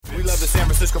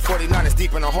Francisco 49ers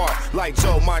deep in the heart. Like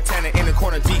Joe Montana in the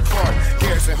corner, D. Clark.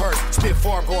 Garrison Hurst, stiff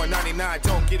farm going 99.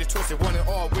 Don't get it twisted, one and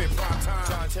all with prime time.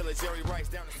 John Taylor, Jerry Rice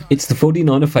down the... It's the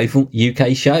 49er Faithful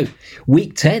UK show.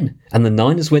 Week 10, and the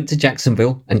Niners went to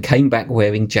Jacksonville and came back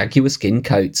wearing Jaguar skin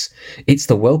coats. It's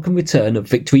the welcome return of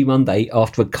Victory Monday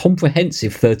after a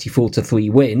comprehensive 34-3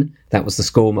 win, that was the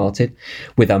score, Martin,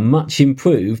 with a much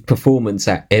improved performance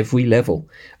at every level.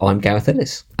 I'm Gareth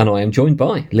Ellis, and I am joined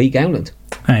by Lee Gowland.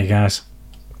 Hey guys.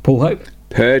 Paul Hope.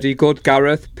 Purdy good,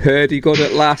 Gareth. Purdy good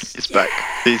at last. He's back.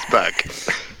 He's back.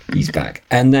 He's back.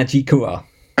 And Najee Kouar.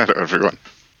 Hello, everyone.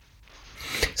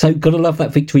 So, gotta love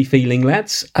that victory feeling,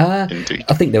 lads. Indeed.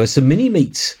 I think there were some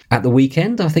mini-meets at the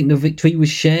weekend. I think the victory was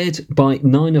shared by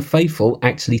Niner Faithful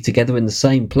actually together in the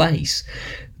same place.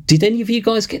 Did any of you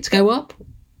guys get to go up?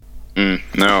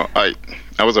 No, I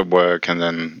was at work, and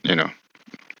then,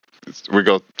 we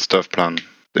got stuff planned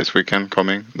this weekend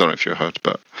coming. Don't know if you heard,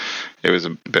 but it was a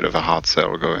bit of a hard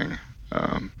sale going.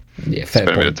 Yeah, fair spent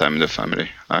a bit point. of time with the family.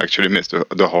 I actually missed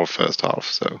the whole first half,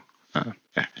 so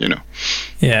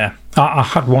Yeah, I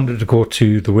had wanted to go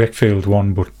to the Wakefield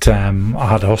one, but I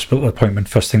had a hospital appointment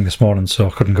first thing this morning, so I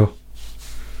couldn't go.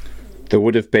 There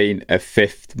would have been a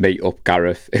fifth meet-up,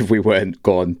 Gareth, if we weren't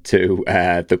going to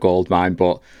the gold mine,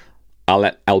 but I'll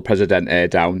let El Presidente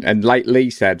down. And like Lee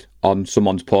said on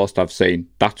someone's post I've seen,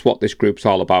 that's what this group's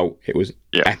all about. It was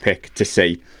epic to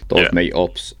see those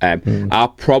meet-ups. I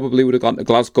probably would have gone to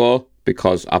Glasgow,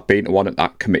 because I've been to one at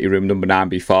that committee room number 9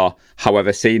 before.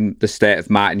 However, seeing the state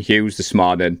of Martin Hughes this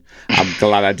morning, I'm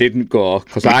glad I didn't go,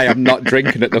 because I am not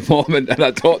drinking at the moment, and I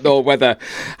don't know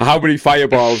how many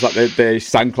fireballs that they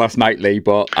sank last night, Lee,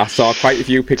 but I saw quite a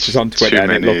few pictures on Twitter,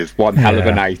 and it looked one hell of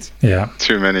a night. Yeah.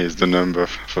 Too many is the number,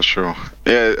 for sure.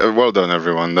 Yeah, well done,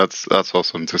 everyone. That's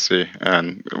awesome to see.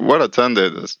 And well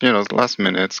attended, last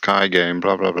minute, Sky game,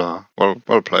 blah, blah, blah.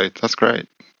 Well played. That's great.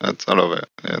 I love it.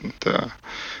 And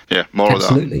more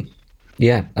Absolutely. of that.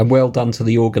 Yeah, and well done to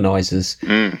the organisers.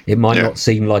 It might not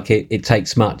seem like it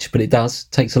takes much, but it does.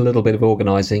 It takes a little bit of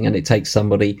organising, and it takes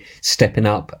somebody stepping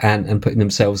up and putting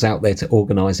themselves out there to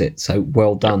organise it. So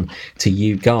well done to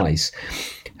you guys.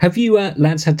 Have you,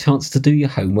 lads, had a chance to do your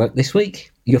homework this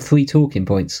week? Your 3 talking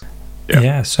points?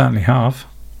 Yeah, certainly have.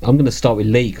 I'm going to start with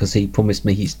Lee, because he promised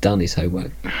me he's done his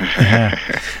homework. Yeah.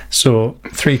 So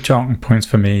 3 talking points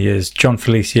for me is John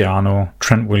Feliciano,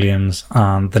 Trent Williams,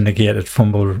 and the negated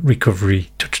fumble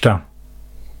recovery touchdown.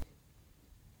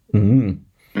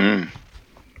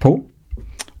 Paul?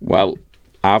 Well,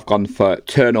 I've gone for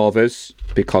turnovers,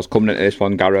 because coming into this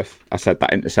one, Gareth, I said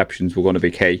that interceptions were going to be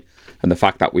key, and the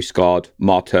fact that we scored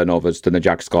more turnovers than the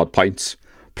Jags scored points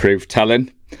proved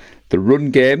telling. The run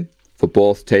game for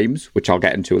both teams, which I'll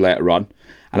get into later on.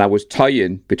 And I was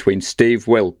toying between Steve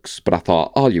Wilkes, but I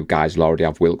thought, all you guys will already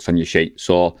have Wilkes on your sheet.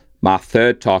 So my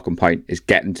third talking point is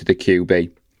getting to the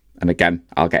QB. And again,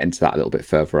 I'll get into that a little bit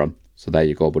further on. So there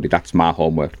you go, buddy. That's my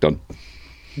homework done.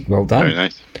 Well done. Very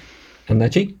nice. And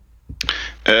Najee?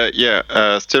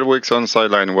 Steve Wilkes on the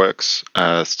sideline works.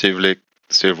 Steve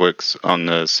Wilkes on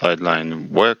the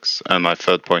sideline works. And my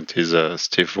third point is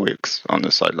Steve Wilkes on the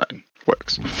sideline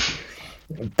works.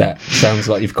 That sounds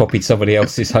like you've copied somebody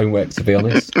else's homework, to be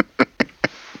honest.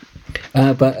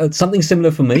 But something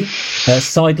similar for me.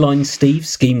 Sideline Steve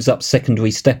schemes up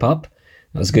secondary step up.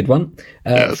 That was a good one.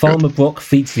 Farmer good. Brock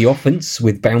feeds the offense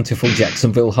with bountiful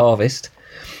Jacksonville harvest.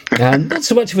 And not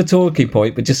so much of a talking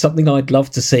point, but just something I'd love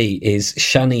to see is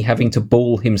Shani having to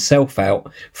ball himself out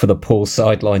for the poor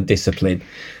sideline discipline.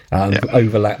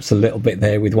 Overlaps a little bit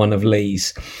there with one of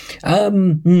Lee's.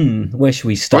 Where should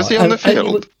we start? Was he on the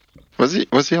field? Was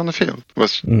he on the field?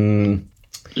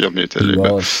 You're muted. He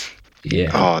was.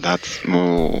 Yeah. Oh, that's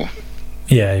more.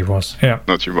 Yeah, he was. Yeah.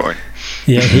 Not your boy.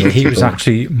 Yeah, he was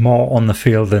actually more on the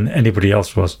field than anybody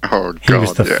else was. Oh, God. He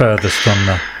was the furthest from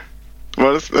there.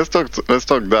 Well, let's talk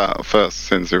that first,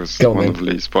 since it was one of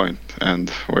Lee's point,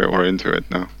 and we're into it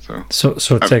now. So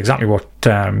it's exactly what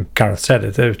Gareth said.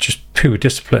 It was just pure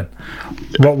discipline.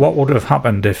 Yeah. What would have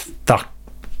happened if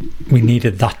we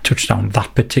needed that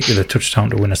particular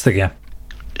touchdown to win us the game?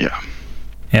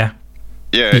 Yeah.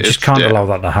 You just can't allow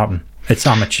that to happen. It's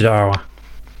amateur hour.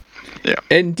 Yeah.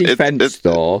 In defence,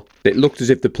 though, it looked as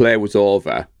if the play was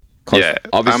over. Because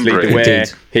obviously the way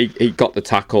he got the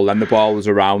tackle and the ball was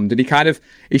around, and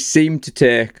he seemed to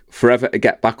take forever to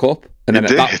get back up. And then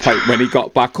at that point, when he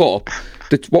got back up,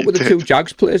 What were the two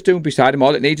Jags players doing beside him?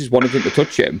 All it needs is one of them to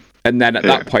touch him. And then at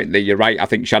that point, Lee, you're right. I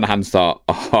think Shanahan's thought,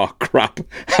 oh, crap,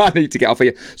 I need to get off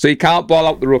here. So he can't ball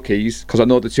out the rookies, because I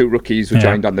know the two rookies were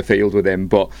joined on the field with him.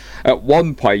 But at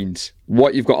one point,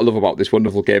 what you've got to love about this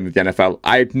wonderful game of the NFL,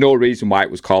 I had no reason why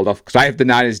it was called off, because I have the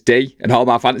Niners D in all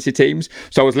my fantasy teams.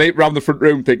 So I was late around the front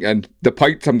room thinking, the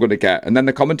points I'm going to get. And then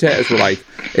the commentators were like,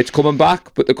 it's coming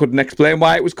back, but they couldn't explain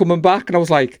why it was coming back. And I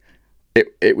was like,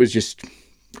 it was just...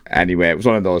 Anyway, it was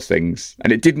one of those things.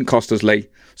 And it didn't cost us, Lee.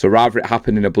 So rather it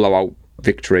happened in a blowout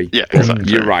victory. Yeah, exactly.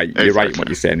 You're right. You're right in what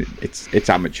you're saying. It's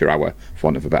amateur hour, for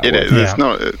want of a better word. It is.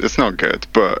 It's not good.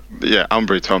 But yeah,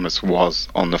 Ambry Thomas was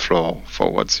on the floor for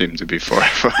what seemed to be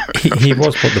forever. he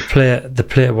was, but the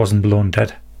player wasn't blown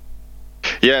dead.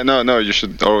 Yeah, no, you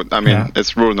should.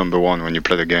 It's rule number 1 when you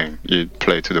play the game. You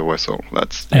play to the whistle.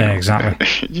 That's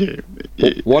exactly.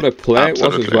 What a play it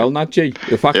was as well, Najee.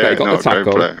 The fact that he got the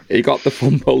tackle, he got the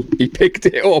fumble, he picked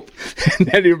it up, and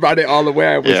then he ran it all the way.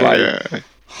 I was yeah,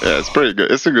 it's pretty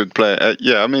good. It's a good play.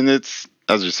 It's,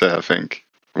 as you say, I think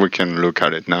we can look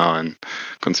at it now, and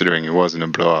considering it wasn't a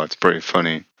blowout, it's pretty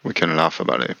funny. We can laugh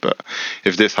about it, but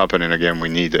if this happening again, we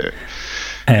need it.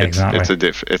 Exactly.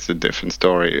 It's a different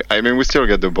story. I mean, we still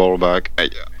get the ball back.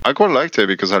 I quite liked it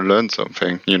because I learned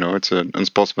something. It's an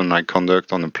unsportsmanlike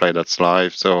conduct on a play that's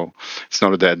live, so it's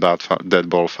not a dead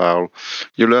ball foul.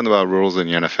 You learn about rules in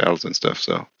the NFLs and stuff,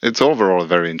 so it's overall a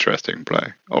very interesting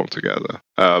play altogether.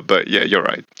 But yeah, you're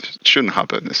right. It shouldn't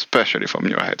happen, especially from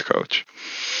your head coach.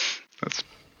 That's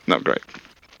not great.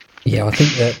 Yeah, I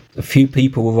think that a few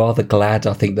people were rather glad,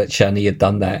 I think, that Shani had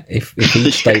done that. If he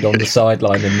stayed on the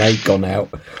sideline and they'd gone out.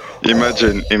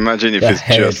 Imagine if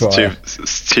it's just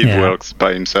Steve Wilkes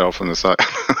by himself on the side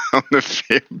on the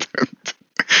field.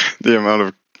 The amount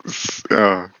of...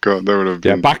 Oh, God, that would have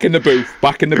been... Yeah, back in the booth.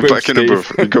 Back in the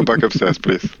booth. You go back upstairs,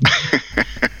 please.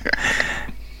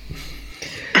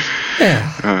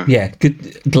 Yeah,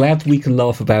 good. Glad we can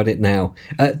laugh about it now.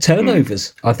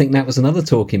 Turnovers, I think that was another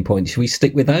talking point. Should we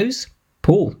stick with those?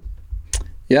 Paul?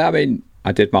 Yeah, I mean,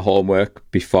 I did my homework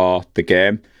before the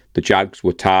game. The Jags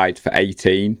were tied for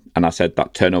 18, and I said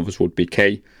that turnovers would be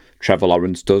key. Trevor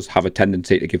Lawrence does have a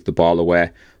tendency to give the ball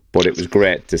away, but it was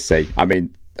great to see. I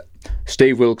mean,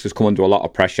 Steve Wilkes has come under a lot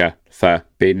of pressure for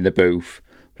being in the booth,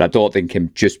 but I don't think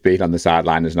him just being on the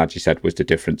sideline, as Najee said, was the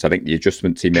difference. I think the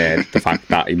adjustments he made, the fact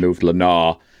that he moved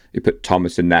Lenore, he put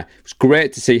Thomas in there. It was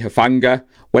great to see Hufanga.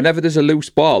 Whenever there's a loose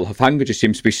ball, Hufanga just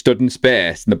seems to be stood in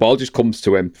space, and the ball just comes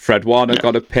to him. Fred Warner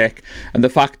got a pick. And the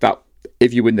fact that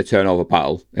if you win the turnover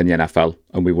battle in the NFL,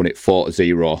 and we won it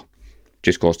 4-0,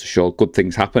 just goes to show good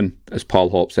things happen. As Paul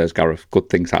Hope says, Gareth, good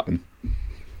things happen.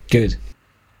 Good.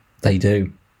 They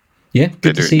do. Yeah,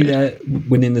 good to see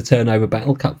winning the turnover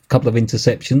battle, couple of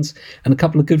interceptions and a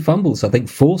couple of good fumbles. I think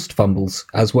forced fumbles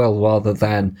as well, rather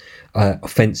than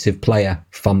offensive player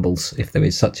fumbles, if there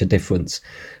is such a difference.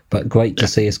 But great to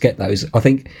see us get those. I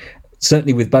think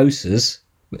certainly with Bosa's,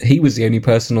 he was the only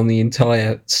person on the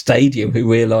entire stadium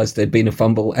who realised there'd been a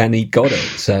fumble and he got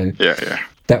it. So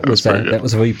that was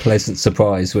a very pleasant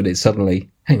surprise when it suddenly,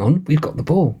 hang on, we've got the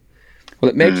ball. Well,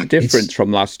 it makes a difference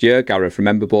from last year, Gareth.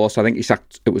 Remember, boss? I think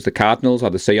it was the Cardinals or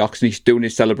the Seahawks, and he's doing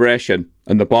his celebration,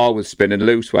 and the ball was spinning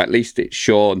loose, where at least it's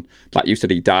shown, like you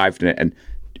said, he dived in it, and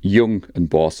Young and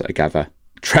Bosa together.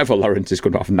 Trevor Lawrence is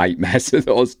going to have nightmares of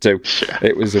those two. Yeah.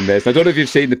 It was amazing. I don't know if you've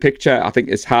seen the picture. I think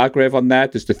it's Hargrave on there.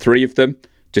 There's the three of them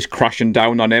just crashing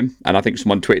down on him. And I think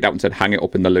someone tweeted out and said, hang it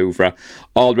up in the Louvre.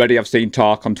 Already I've seen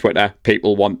talk on Twitter.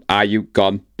 People want Ayuk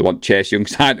gone. They want Chase Young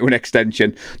signed to an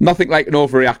extension. Nothing like an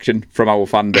overreaction from our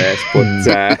fan base.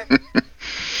 But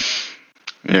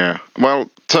yeah.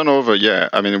 Well, turnover, yeah.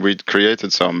 I mean, we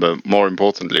created some, but more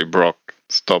importantly, Brock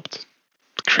stopped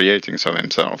creating some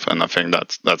himself, and I think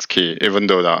that's key. Even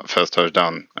though that first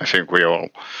touchdown, I think we all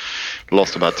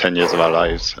lost about 10 years of our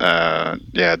lives.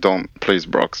 Please,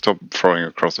 Brock, stop throwing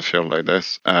across the field like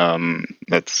this.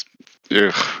 It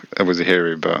was a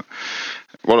hairy, but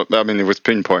it was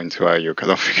pinpoint to Ayuk. I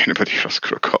don't think anybody else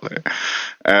could have called it.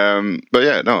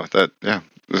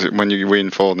 When you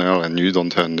win 4-0 and you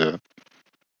don't turn the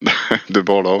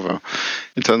ball over,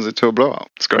 it turns into a blowout.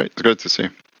 It's great. It's great to see.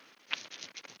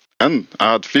 And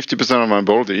I had 50% of my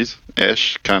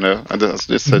boldies-ish, kind of. I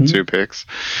just said 2 picks.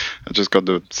 I just got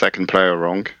the second player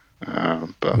wrong.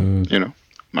 I'm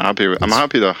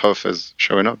happy that Huff is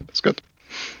showing up. It's good.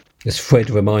 It's Fred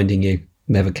reminding you,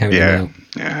 never count him out.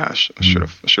 Yeah, I should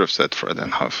have said Fred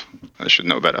and Huff. I should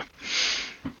know better.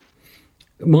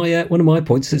 My one of my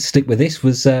points, let's stick with this,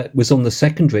 was on the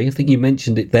secondary. I think you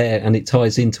mentioned it there, and it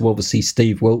ties into obviously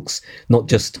Steve Wilkes, not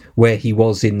just where he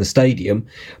was in the stadium,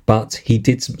 but he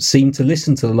did seem to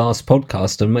listen to the last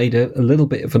podcast and made a little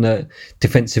bit of a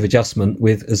defensive adjustment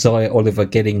with Isaiah Oliver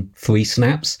getting 3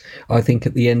 snaps, I think,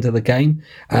 at the end of the game,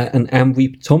 and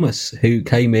Ambry Thomas, who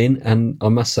came in and I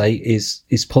must say is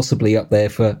possibly up there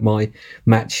for my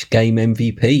match game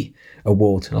MVP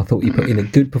award. I thought he put in a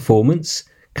good performance.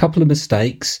 Couple of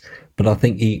mistakes, but I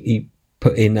think he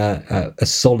put in a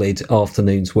solid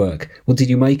afternoon's work. What did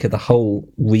you make of the whole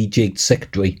rejigged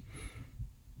secondary?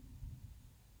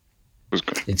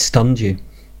 It stunned you.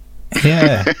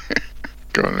 Yeah.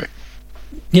 Go on, mate.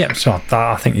 Yeah, so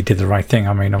I think he did the right thing.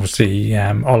 I mean, obviously,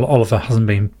 Oliver hasn't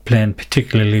been playing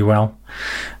particularly well.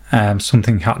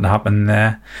 Something had to happen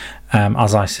there.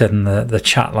 As I said in the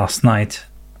chat last night,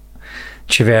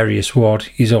 Chivarius Ward,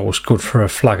 he's always good for a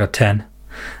flag of 10.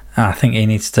 I think he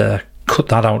needs to cut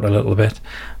that out a little bit.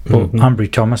 But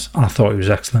Ambry Thomas, I thought he was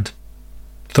excellent.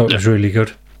 Thought it was really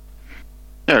good.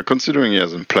 Yeah, considering he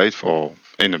hasn't played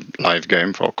in a live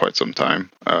game for quite some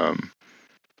time.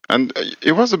 And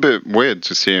it was a bit weird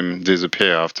to see him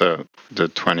disappear after the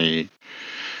 2020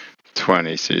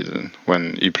 season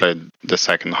when he played the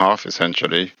second half,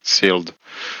 essentially, sealed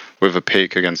with a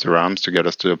pick against the Rams to get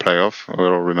us to the playoff. We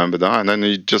all remember that. And then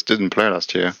he just didn't play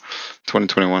last year,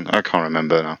 2021. I can't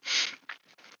remember now.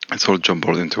 It's all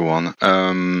jumbled into one.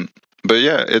 But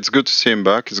yeah, it's good to see him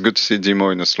back. It's good to see Demo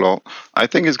in the slot. I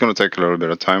think it's going to take a little bit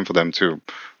of time for them to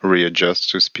readjust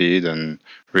to speed and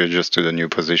readjust to the new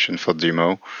position for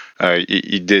Demo.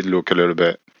 He did look a little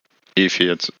bit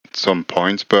iffy at some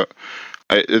points, but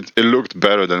it looked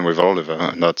better than with Oliver,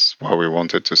 and that's what we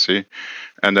wanted to see.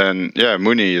 And then, yeah,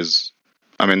 Mooney is,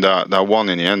 I mean, that one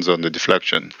in the end zone, the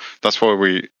deflection, that's what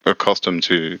we accustomed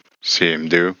to see him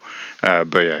do.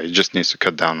 But yeah, he just needs to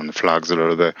cut down on the flags a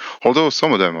little bit. Although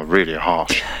some of them are really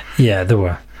harsh. Yeah, they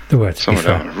were. Some of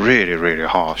them are really, really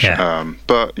harsh. Yeah.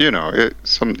 But, you know,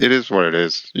 it is what it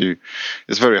is.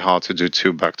 It's very hard to do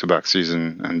 2 back-to-back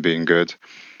season and being good.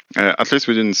 At least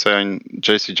we didn't sign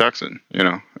J.C. Jackson, you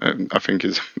know. I think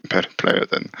he's a better player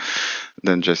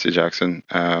than J.C. Jackson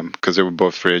because they were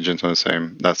both free agents on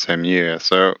that same year.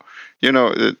 So, you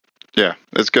know,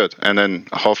 it's good. And then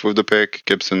half with the pick,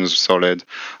 Gibson's solid.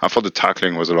 I thought the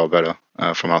tackling was a lot better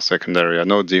from our secondary. I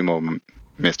know Demo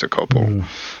missed a couple,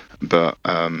 but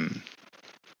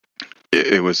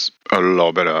it was a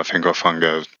lot better. I think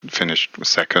Ofanga finished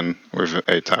second with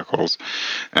 8 tackles,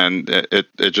 and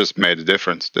it just made a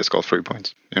difference. They scored 3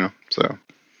 points, you know, so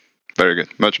very good,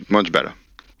 much better.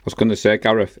 I was going to say,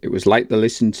 Gareth, it was like they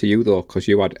listened to you though, because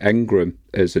you had Engram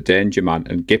as a danger man,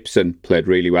 and Gibson played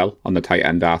really well on the tight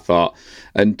end, I thought.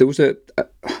 And there was a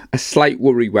slight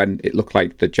worry when it looked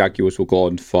like the Jaguars were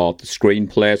going for the screen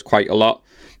plays quite a lot,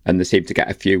 and they seemed to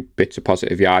get a few bits of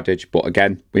positive yardage. But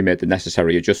again, we made the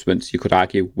necessary adjustments. You could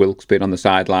argue Wilkes being on the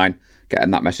sideline,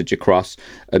 getting that message across.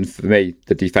 And for me,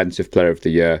 the defensive player of the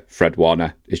year, Fred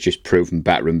Warner, is just proven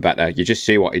better and better. You just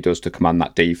see what he does to command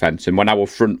that defence. And when our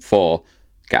front 4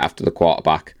 get after the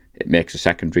quarterback, it makes the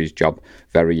secondary's job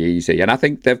very easy. And I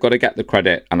think they've got to get the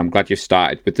credit, and I'm glad you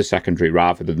started with the secondary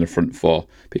rather than the front 4,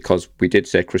 because we did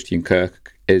say Christian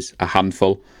Kirk is a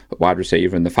handful at wide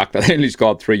receiver, and the fact that they only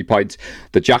scored 3 points.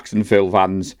 The Jacksonville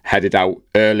vans headed out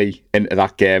early into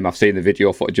that game. I've seen the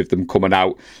video footage of them coming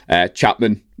out.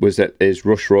 Chapman was at his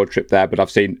rush road trip there, but I've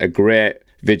seen a great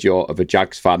video of a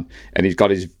Jags fan, and he's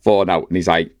got his phone out and he's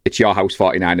like, "It's your house,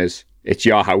 49ers. It's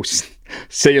your house.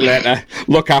 See you later.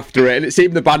 Look after it." And it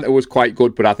seemed the banter was quite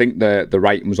good, but I think the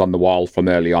writing was on the wall from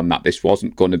early on that this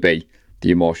wasn't going to be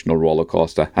the emotional roller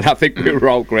coaster. And I think we were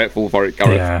all grateful for it,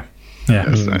 Gareth. Yeah.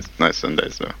 It's nice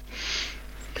Sundays though.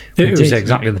 It was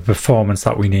exactly the performance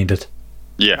that we needed.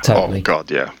 Yeah. Totally. Oh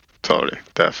God, yeah. Totally.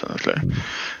 Definitely.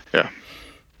 Yeah.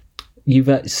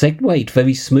 You've segued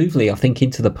very smoothly, I think,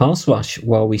 into the pass rush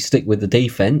while we stick with the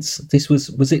defense. This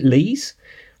was it Lee's?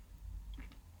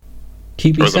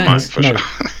 QB sacks? For no.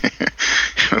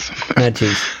 Sure.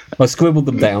 Geez. I scribbled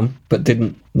them down, but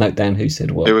didn't note down who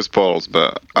said what. It was Paul's,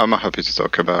 but I'm happy to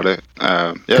talk about it.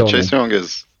 Chase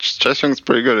Young's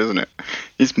pretty good, isn't it?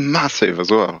 He's massive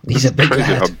as well. He's a big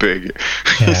crazy lad. how big.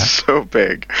 Yeah. He's so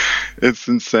big. It's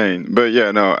insane. But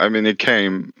yeah, no, I mean, it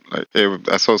came.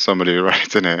 I saw somebody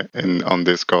writing it on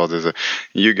Discord. Is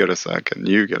you get a sack, and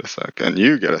you get a sack, and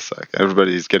you get a sack.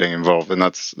 Everybody's getting involved, and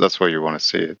that's what you want to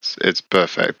see. It's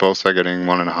perfect. Both are getting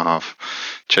 1.5.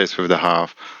 Chase with the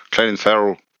half. Clayton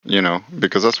Farrell, you know,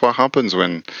 because that's what happens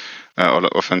when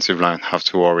offensive line have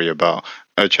to worry about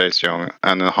a Chase Young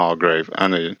and a Hargrave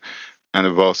and and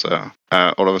a Bosa,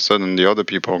 all of a sudden the other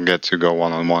people get to go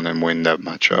one-on-one and win that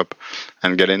matchup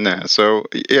and get in there. So,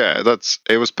 yeah,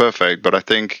 it was perfect. But I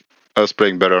think us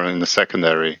playing better in the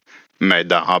secondary made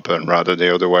that happen rather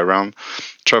the other way around.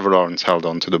 Trevor Lawrence held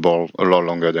on to the ball a lot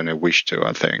longer than he wished to,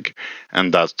 I think.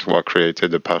 And that's what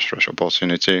created the pass rush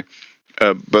opportunity.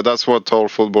 But that's what all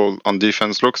football on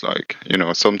defense looks like.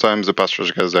 Sometimes the pass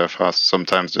rush gets there fast,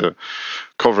 sometimes the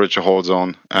coverage holds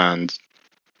on, and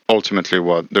ultimately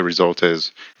what the result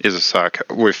is a sack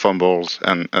with fumbles,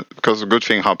 and because a good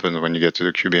thing happens when you get to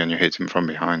the QB and you hit him from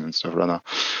behind and stuff like that.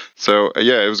 So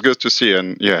yeah, it was good to see,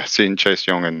 and yeah, seeing Chase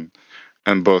Young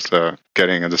and Bosa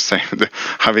getting at the same,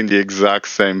 having the exact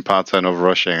same pattern of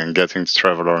rushing and getting to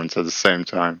Trevor Lawrence at the same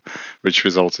time, which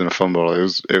results in a fumble.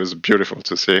 It was beautiful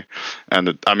to see,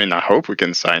 and I hope we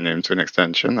can sign him to an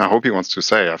extension. I hope he wants to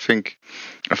stay. I think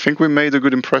we made a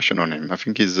good impression on him. I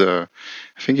think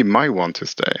he might want to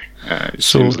stay.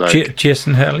 So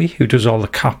Jason Hurley, who does all the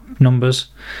cap numbers,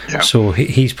 so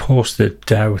he's posted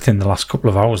within the last couple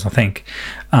of hours, I think,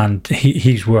 and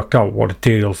he's worked out what a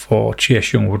deal for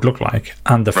Chase Young would look like,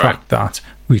 and the fact that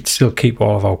we'd still keep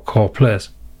all of our core players.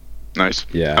 Nice.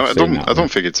 Yeah, I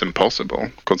don't think it's impossible,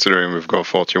 considering we've got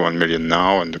 41 million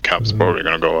now, and the cap's probably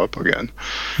going to go up again.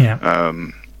 Yeah.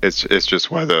 It's just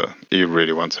whether he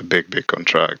really wants a big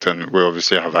contract, and we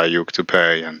obviously have Ayuk to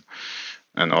pay and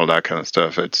all that kind of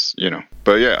stuff. It's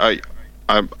but yeah,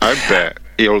 I bet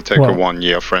he'll take a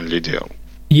 1-year friendly deal.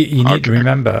 You need to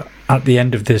remember, at the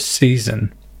end of this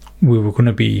season, we were going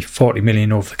to be 40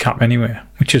 million over the cap anyway,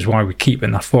 which is why we're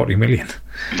keeping that 40 million.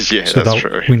 Yeah, so that's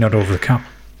true. We're not over the cap.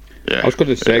 Yeah. I was going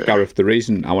to say, Gareth, the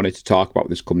reason I wanted to talk about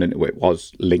this coming into it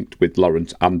was linked with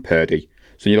Lawrence and Purdy.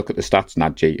 So you look at the stats,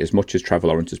 Nadji, as much as Trevor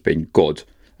Lawrence has been good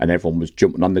and everyone was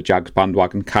jumping on the Jags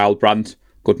bandwagon, Kyle Brandt,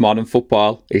 Good Morning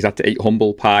Football, he's had to eat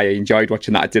humble pie. He enjoyed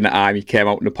watching that at dinner time. He came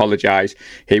out and apologised.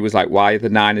 He was like, why are the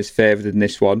Niners favoured in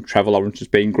this one? Trevor Lawrence has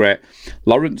been great.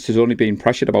 Lawrence has only been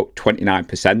pressured about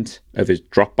 29% of his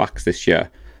dropbacks this year.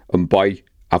 And boy,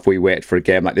 have we waited for a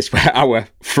game like this where our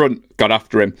front got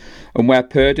after him. And where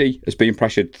Purdy has been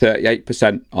pressured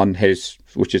 38% on his,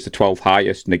 which is the 12th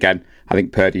highest. And again, I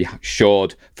think Purdy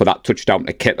showed for that touchdown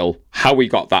to Kittle how he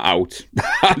got that out.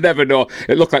 I never know.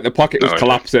 It looked like the pocket was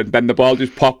collapsing. Then the ball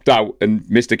just popped out and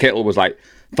Mr. Kittle was like,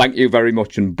 thank you very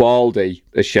much. And Baldy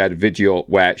has shared a video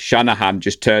where Shanahan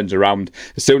just turns around.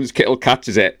 As soon as Kittle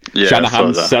catches it,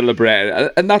 Shanahan's celebrating.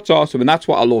 And that's awesome. And that's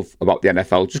what I love about the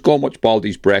NFL. Just go and watch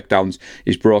Baldy's breakdowns.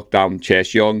 He's broke down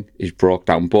Chase Young. He's broke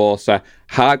down Bosa.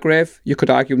 Hargrave, you could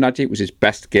argue, Nadji, was his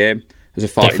best game as a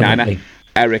 49er. Definitely.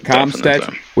 Eric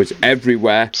Armstead was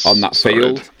everywhere on that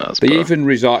field. They even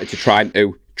resorted to trying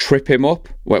to trip him up.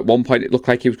 At one point, it looked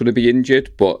like he was going to be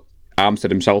injured, but Armstead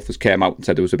himself has came out and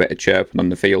said there was a bit of chirping on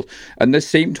the field. And they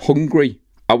seemed hungry.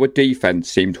 Our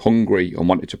defence seemed hungry and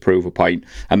wanted to prove a point.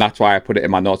 And that's why I put it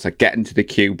in my notes, like getting to the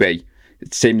QB.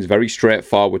 It seems very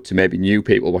straightforward to maybe new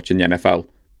people watching the NFL,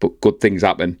 but good things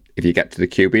happen if you get to the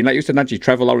QB. And like you said, Najee,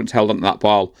 Trevor Lawrence held on to that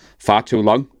ball far too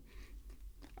long.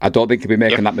 I don't think he'll be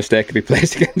making that mistake if he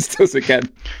plays against us again.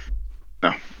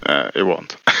 No, it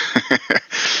won't.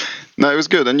 No, it was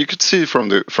good, and you could see from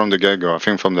the get-go. I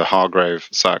think from the Hargrave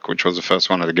sack, which was the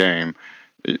first one of the game,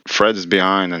 Fred is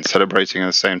behind and celebrating at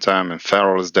the same time, and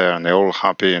Farrell is there, and they're all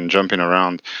happy and jumping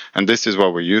around. And this is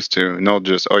what we're used to, not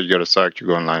just, oh, you got a sack, you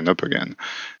go and line up again.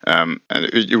 And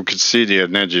you could see the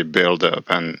energy build up,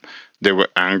 and they were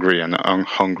angry and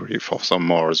hungry for some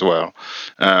more as well.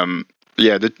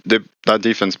 That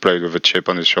defense played with a chip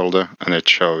on his shoulder, and it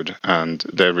showed, and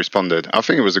they responded. I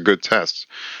think it was a good test.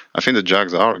 I think the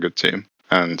Jags are a good team,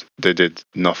 and they did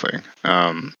nothing.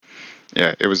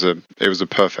 It was a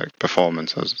perfect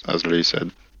performance, as Lee said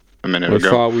a minute ago.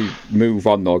 Before we move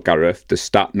on, though, Gareth, the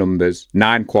stat numbers: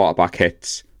 9 quarterback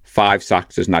hits, 5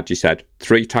 sacks, as Nadji said,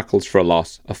 3 tackles for a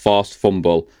loss, a forced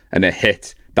fumble, and a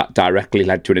hit that directly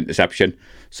led to an interception.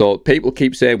 So people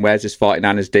keep saying, "Where's this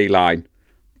 49ers D-line?"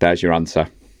 There's your answer.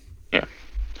 Yeah,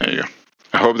 there you go.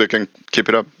 I hope they can keep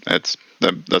it up. That's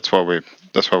what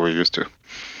we're used to.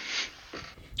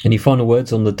 Any final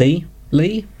words on the D,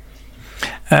 Lee?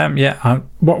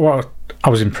 What I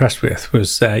was impressed with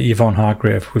was Yvonne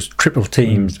Hargrave was triple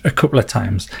teamed a couple of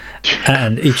times,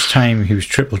 and each time he was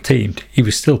triple teamed, he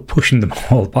was still pushing the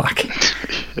ball back.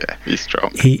 Yeah, he's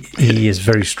strong. He is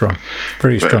very strong,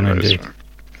 very strong indeed. Strong.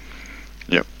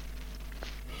 Yep.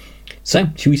 So,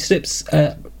 should we switch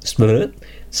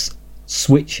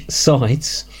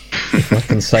sides, if I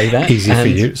can say that? Easy for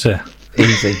you, sir.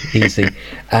 Easy.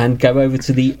 And go over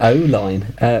to the O-line,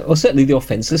 or certainly the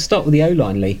offence. Let's start with the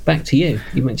O-line, Lee. Back to you.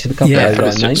 You mentioned a couple of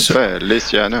O-line names. Fair,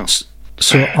 Liz, yeah, I know.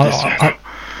 So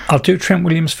I'll do Trent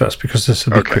Williams first because this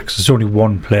will be quick. Cause there's only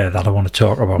one player that I want to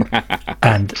talk about,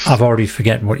 and I've already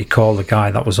forgotten what you call the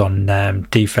guy that was on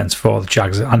defense for the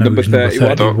Jags. I know Number he was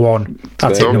number 31.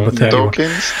 That's it, number 31.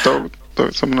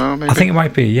 Dawkins, someone maybe. I think it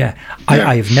might be. Yeah.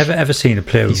 I have never ever seen a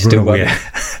player run away.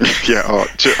 Yeah,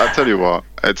 I tell you what,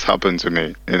 it's happened to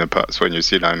me in the past when you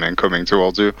see linemen coming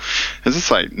towards you. It's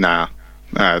just like, nah.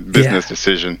 Business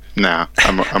decision. Nah,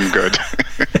 I'm good.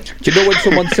 Do you know when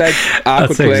someone said I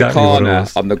could play exactly corner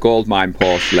on the Goldmine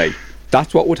post, Lee?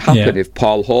 That's what would happen if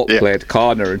Paul Hope played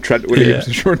corner and Trent Williams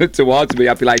was running towards me.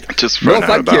 I'd be like, just no,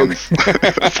 thank you.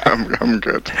 I'm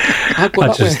good.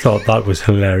 I just thought that was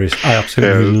hilarious. I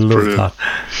absolutely love that.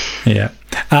 Yeah.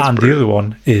 And the other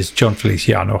one is John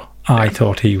Feliciano. I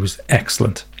thought he was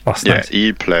excellent last night. Yeah,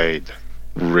 he played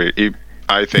really.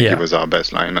 I think he was our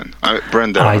best lineman.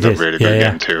 Brendan had a really good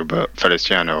game too, but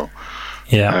Feliciano,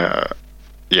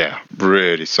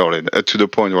 really solid. To the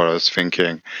point where I was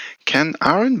thinking, can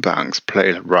Aaron Banks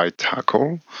play right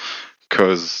tackle?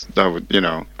 Because that would,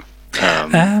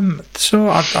 So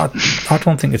I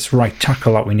don't think it's right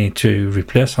tackle that we need to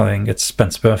replace. I think it's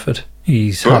Spence Burford.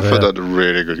 Burford had a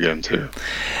really good game too.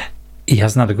 He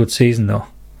hasn't had a good season though.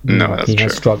 No,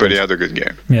 that's true. But he had a good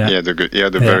game. Yeah. He had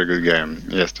a very good game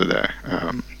yesterday.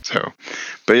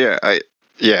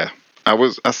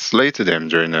 I slated him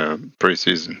during the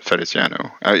preseason,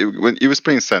 Feliciano. When he was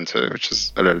playing center, which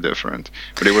is a little different,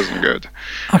 but he wasn't good.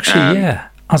 Actually,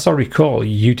 as I recall,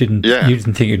 you didn't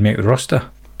think he'd make the roster.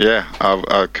 Yeah,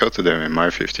 I cutted him in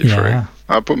my 53. Yeah.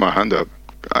 I put my hand up,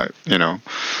 great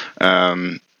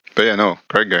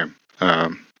game.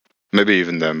 Maybe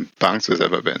even than Banks has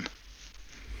ever been.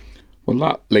 Well,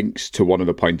 that links to one of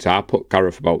the points I put,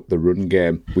 Gareth, about the run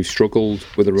game. We've struggled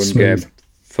with the run game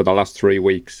for the last 3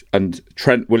 weeks, and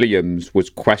Trent Williams was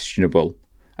questionable,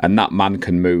 and that man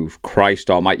can move. Christ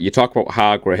almighty. You talk about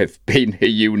Hargrave being a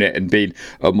unit and being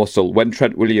a muscle. When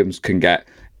Trent Williams can get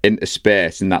into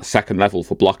space in that second level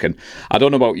for blocking, I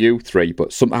don't know about you three,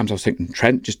 but sometimes I was thinking,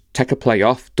 Trent, just take a play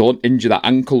off. Don't injure that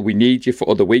ankle. We need you for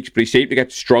other weeks. But he seemed to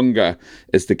get stronger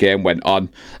as the game went on.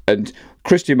 And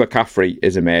Christian McCaffrey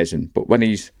is amazing, but when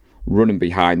he's running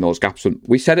behind those gaps, and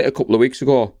we said it a couple of weeks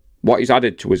ago, what he's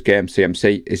added to his game,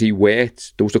 CMC, is he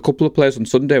waits. There was a couple of plays on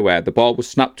Sunday where the ball was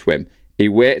snapped to him. He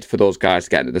waited for those guys to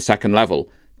get into the second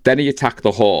level. Then he attacked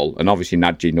the hole, and obviously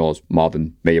Nadji knows more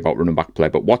than me about running back play,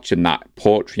 but watching that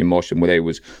poetry in motion where he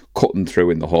was cutting through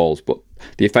in the holes. But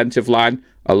the offensive line,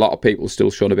 a lot of people still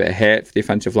showing a bit of hate for the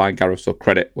offensive line, Gareth, so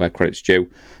credit where credit's due.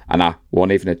 And I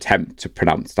won't even attempt to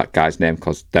pronounce that guy's name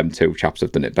because them two chaps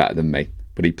have done it better than me.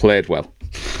 But he played well.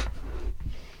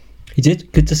 He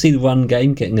did. Good to see the run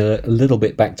game getting a little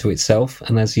bit back to itself.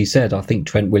 And as you said, I think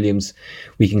Trent Williams,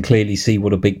 we can clearly see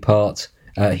what a big part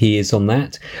he is on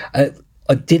that.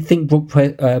 I did think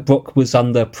Brock was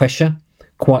under pressure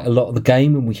quite a lot of the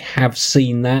game, and we have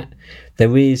seen that.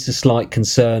 There is a slight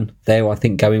concern there, I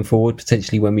think, going forward,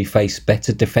 potentially when we face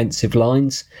better defensive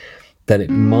lines, that it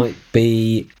might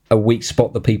be a weak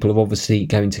spot that people are obviously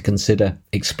going to consider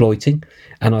exploiting.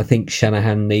 And I think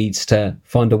Shanahan needs to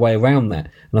find a way around that.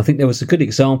 And I think there was a good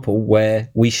example where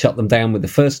we shut them down with the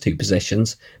first two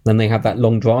possessions. Then they had that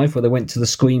long drive where they went to the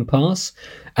screen pass.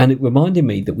 And it reminded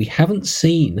me that we haven't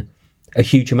seen a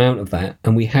huge amount of that.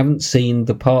 And we haven't seen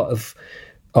the part of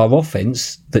our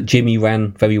offense that Jimmy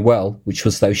ran very well, which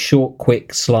was those short,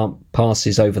 quick slant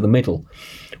passes over the middle.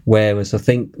 Whereas I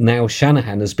think now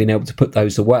Shanahan has been able to put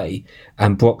those away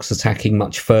and Brock's attacking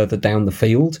much further down the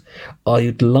field.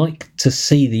 I'd like to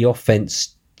see the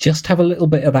offense just have a little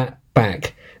bit of that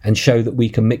back and show that we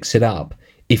can mix it up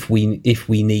if we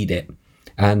need it,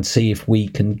 and see if we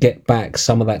can get back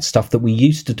some of that stuff that we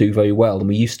used to do very well, and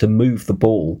we used to move the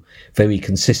ball very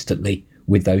consistently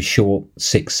with those short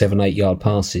 6, 7, 8 yard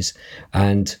passes.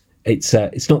 And it's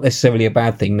not necessarily a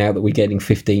bad thing now that we're getting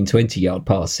 15, 20 yard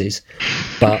passes,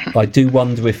 but I do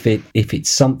wonder if it's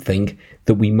something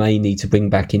that we may need to bring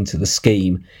back into the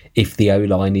scheme if the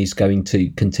O-line is going to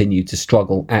continue to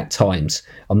struggle at times.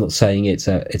 I'm not saying it's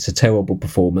a terrible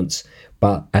performance,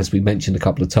 but as we mentioned a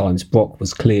couple of times, Brock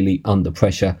was clearly under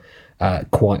pressure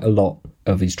quite a lot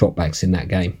of his dropbacks in that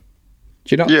game.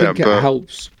 Do you not think it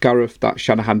helps, Gareth, that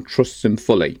Shanahan trusts him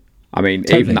fully? I mean,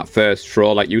 totally. Even that first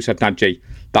throw, like you said, Nadji,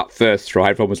 that first throw,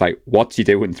 everyone was like, what's he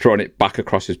doing, throwing it back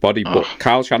across his body? But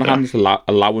Kyle Shanahan's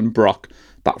allowing Brock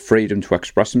that freedom to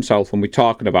express himself. When we're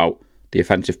talking about the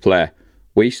offensive play,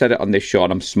 we said it on this show,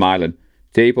 and I'm smiling.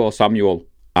 Deebo Samuel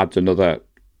adds another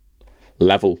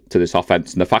level to this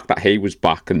offense, and the fact that he was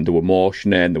back and they were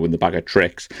motioning and they were in the bag of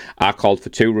tricks. I called for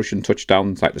 2 rushing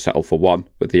touchdowns, like to settle for 1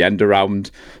 with the end around.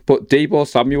 But Deebo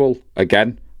Samuel,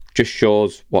 again, just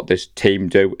shows what this team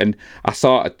do. And I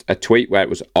saw a tweet where it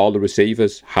was all the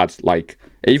receivers had, like,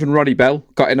 even Ronnie Bell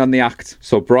got in on the act.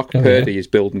 So Brock Purdy is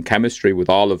building chemistry with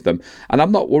all of them. And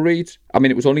I'm not worried. I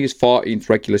mean, it was only his 14th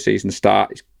regular season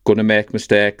start. He's going to make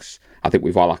mistakes. I think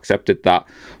we've all accepted that.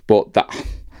 But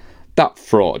that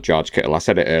throw at George Kittle, I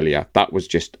said it earlier, that was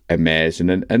just amazing.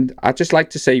 And I just like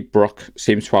to see Brock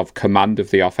seems to have command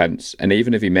of the offense. And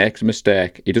even if he makes a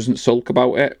mistake, he doesn't sulk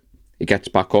about it. He gets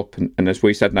back up. And as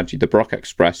we said, Najee, the Brock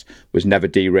Express was never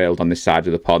derailed on this side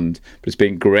of the pond. But it's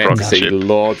been great to see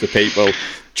loads of people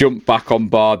jump back on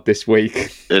board this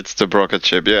week. It's the Brock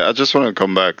chip. Yeah, I just want to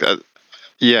come back.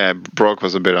 Yeah, Brock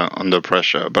was a bit under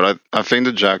pressure, but I think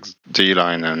the Jags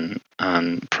D-line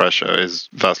and pressure is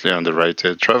vastly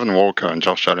underrated. Trevor Walker and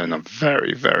Josh Allen are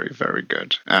very, very, very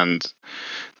good. And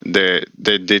they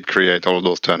did create all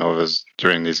those turnovers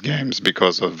during these games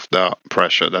because of that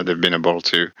pressure that they've been able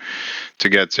to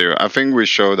get to. I think we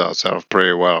showed ourselves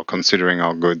pretty well considering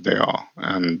how good they are.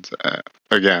 And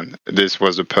again, this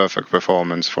was the perfect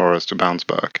performance for us to bounce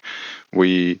back.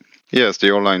 Yes,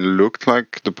 the O-line looked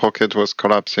like the pocket was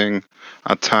collapsing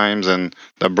at times, and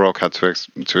that Brock had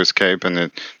to escape,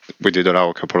 and we did allow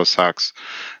a couple of sacks.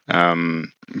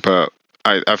 But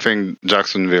I think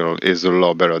Jacksonville is a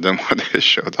lot better than what they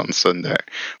showed on Sunday.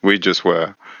 We just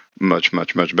were much,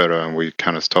 much, much better, and we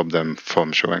kind of stopped them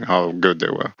from showing how good they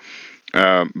were.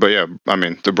 But yeah, I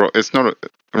mean,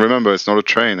 remember, it's not a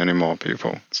train anymore,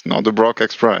 people. It's not the Brock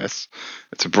Express.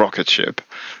 It's a rocket ship.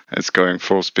 It's going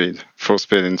full speed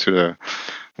into the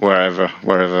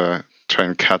wherever, try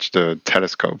and catch the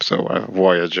telescopes or whatever,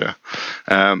 Voyager.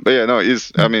 But yeah, no,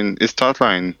 his start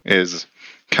line is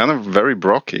kind of very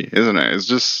Brocky, isn't it? It's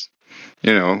just,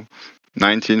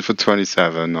 19 for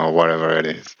 27 or whatever it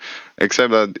is.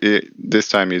 Except that this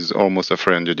time he's almost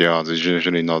 300 yards. It's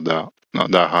usually not that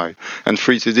high. And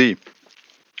 3 TD.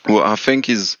 Well, I think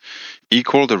he's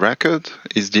equal the record.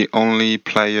 He's the only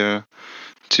player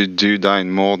to do that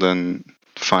in more than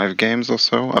 5 games or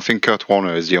so. I think Kurt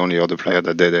Warner is the only other player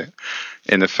that did it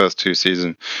in the first 2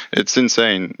 seasons. It's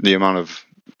insane the amount of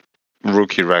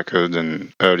rookie record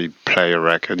and early player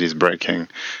record he's breaking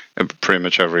pretty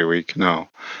much every week now.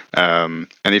 And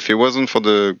if it wasn't for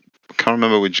I can't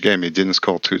remember which game he didn't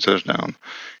score 2 touchdowns,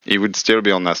 he would still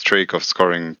be on that streak of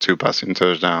scoring 2 passing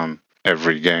touchdowns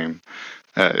every game.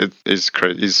 It's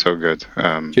crazy. He's so good.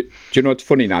 Do you know what's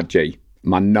funny, Najee?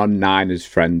 My non-Niners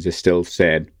friends are still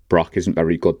saying Brock isn't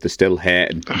very good. They're still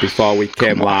hating. Before we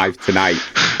came live tonight,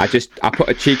 I put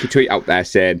a cheeky tweet out there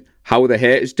saying, how are the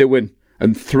haters doing?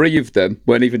 And 3 of them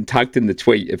weren't even tagged in the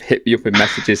tweet, have hit me up in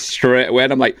messages straight away.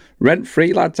 And I'm like,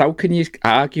 rent-free, lads, how can you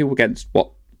argue against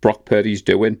what Brock Purdy's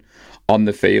doing on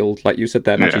the field? Like you said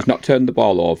there, he's not turned the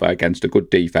ball over against a good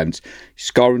defense. He's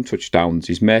scoring touchdowns.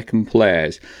 He's making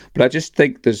plays. But I just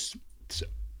think there's,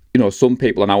 some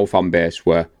people in our fan base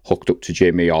were hooked up to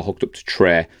Jimmy or hooked up to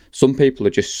Trey. Some people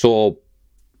are just so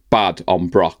bad on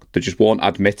Brock, they just won't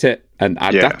admit it. And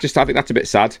I think that's a bit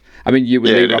sad. I mean, you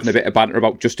and Lee were having a bit of banter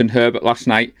about Justin Herbert last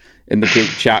night in the group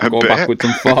chat, going backwards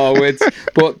and forwards.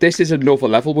 But this is another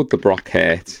level with the Brock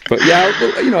hate. But yeah,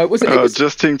 it was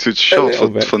Justin to shot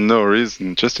for no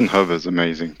reason. Justin Herbert's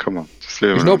amazing. Come on, just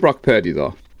leave him. He's no Brock Purdy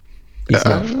though.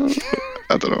 I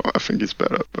don't know. I think he's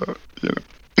better, but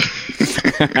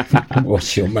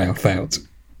Wash your mouth out.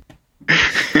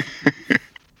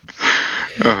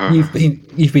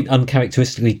 You've been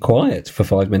uncharacteristically quiet for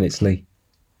 5 minutes, Lee.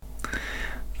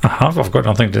 I have. I've got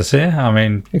nothing to say. I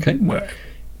mean, okay.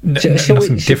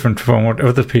 Nothing different from what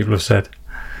other people have said.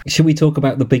 Should we talk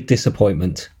about the big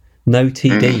disappointment? No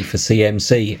TD for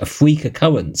CMC, a freak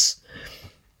occurrence.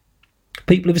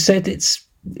 People have said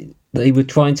they were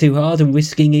trying too hard and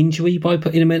risking injury by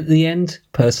putting him in at the end.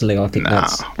 Personally, I think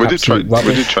that's we did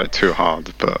try too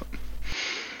hard, but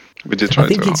we did try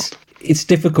too hard. It's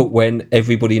difficult when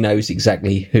everybody knows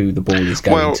exactly who the ball is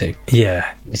going to.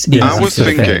 Yeah. It's easy I was to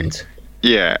thinking, defend.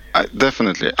 Yeah,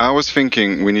 definitely. I was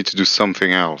thinking we need to do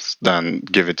something else than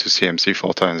give it to CMC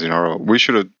 4 times in a row. We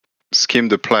should have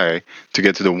skimmed the play to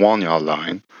get to the 1 yard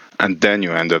line, and then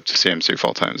you end up to CMC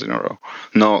 4 times in a row.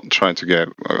 Not trying to get,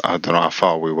 I don't know how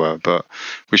far we were, but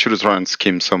we should have tried and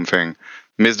skimmed something.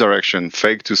 Misdirection,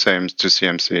 fake to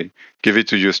CMC, give it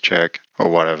to Juszczyk or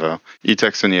whatever. He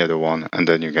takes any other one, and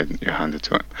then you hand it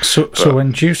to him. So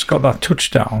when Juice got that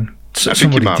touchdown,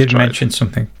 somebody did mention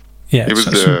something. Yeah, it was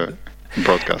the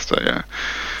broadcaster. Yeah.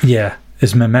 Yeah,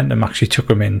 his momentum actually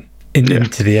took him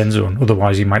into the end zone.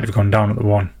 Otherwise, he might have gone down at the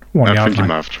one yard line. I think he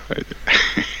might have tried.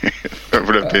 That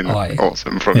would have been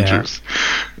awesome from Juice.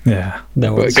 Yeah.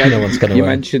 No one's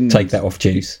going to take that off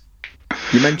Juice.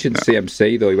 You mentioned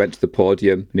CMC, though. He went to the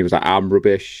podium and he was like, I'm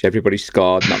rubbish. Everybody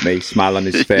scored, not me. Smile on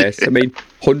his face. I mean,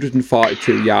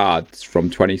 142 yards from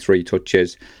 23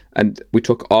 touches. And we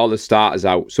took all the starters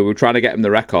out. So we were trying to get him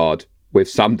the record with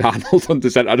Sam Darnold under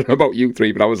center. I don't know about you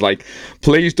three, but I was like,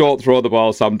 please don't throw the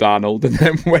ball, Sam Darnold. And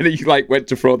then when he went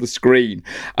to throw the screen,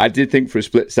 I did think for a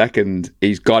split second,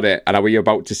 he's got it. And are we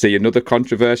about to see another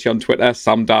controversy on Twitter?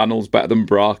 Sam Darnold's better than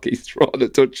Brock. He's thrown a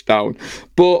touchdown.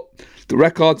 But the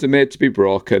records are made to be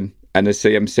broken. And as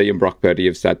CMC and Brock Purdy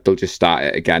have said, they'll just start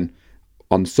it again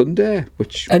on Sunday,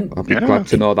 which I'm glad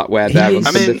to know that we're there on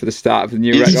Sunday for the start of the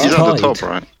new record. He's at the top,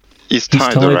 right? He's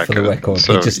tied for the record.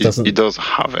 So he just doesn't. He does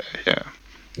have it. Yeah.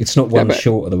 It's not one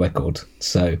short of the record.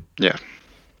 So yeah,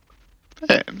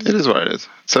 it is what it is.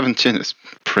 17 is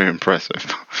pretty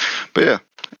impressive. But yeah,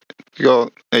 you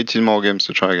got 18 more games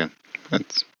to try again.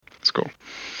 It's cool.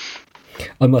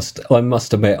 I must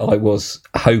admit, I was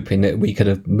hoping that we could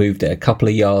have moved it a couple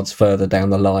of yards further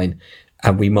down the line,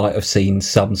 and we might have seen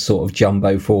some sort of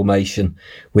jumbo formation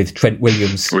with Trent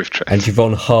Williams and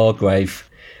Javon Hargrave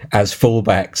as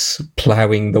fullbacks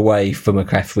ploughing the way for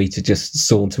McCaffrey to just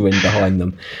saunter in behind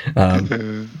them. I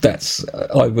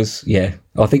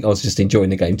think I was just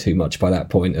enjoying the game too much by that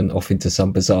point and off into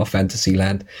some bizarre fantasy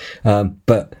land.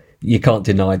 But you can't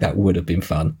deny that would have been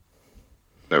fun.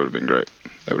 That would have been great.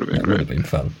 That would have been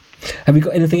fun. Have we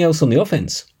got anything else on the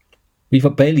offense? We've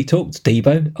barely talked.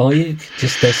 Debo, Ayuk,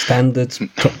 just their standard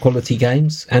top quality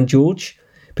games. And George,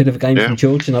 bit of a game from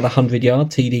George, another 100-yard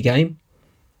TD game.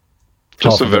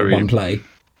 Just one play.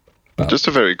 Just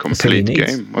a very complete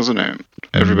game, wasn't it?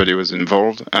 Everybody was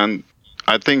involved, and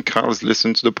I think Carl's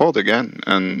listened to the pod again,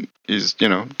 and he's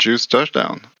juice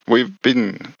touchdown. We've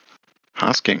been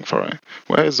asking for it.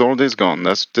 Where is all this gone?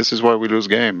 This is why we lose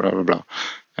game. Blah blah blah,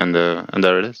 and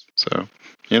there it is. So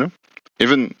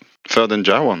even third and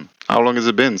Jawan. How long has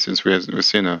it been since we've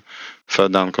seen a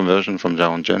third down conversion from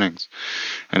Jawan Jennings,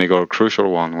 and he got a crucial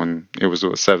one when it was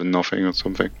 7-0 or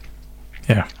something.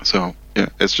 Yeah. So, yeah,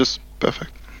 it's just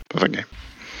perfect. Perfect game.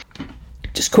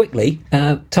 Just quickly,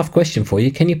 tough question for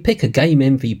you. Can you pick a game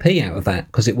MVP out of that?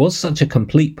 Because it was such a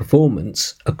complete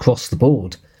performance across the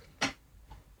board.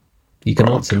 You can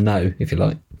answer no, if you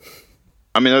like.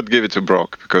 I mean, I'd give it to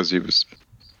Brock because he was,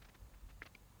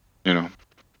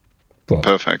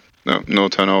 perfect. No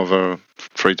turnover,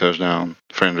 3 touchdowns,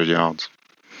 300 yards.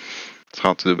 It's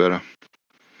hard to do better.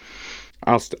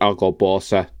 I'll go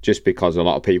Bosa, just because a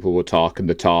lot of people were talking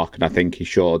the talk, and I think he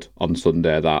showed on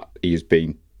Sunday that he's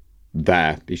been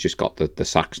there. He's just got the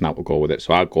sacks now to go with it.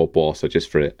 So I'll go Bosa just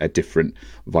for a different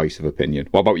voice of opinion.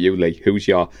 What about you, Lee? Who's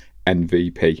your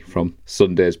MVP from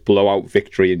Sunday's blowout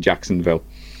victory in Jacksonville?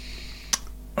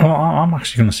 Well, I'm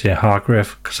actually going to say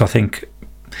Hargrave, because I think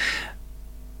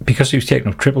because he was taking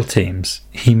up triple teams,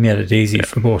 he made it easy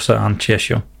for Bosa and Chase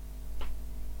Young.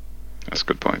 That's a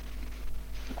good point.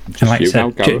 And like I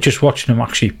said, just watching him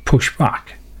actually push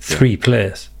back 3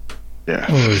 plays, it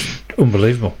was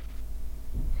unbelievable.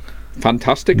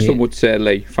 Fantastic, some would say,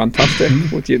 Lee. Fantastic.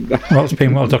 Well, it's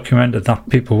been well documented that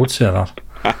people would say that.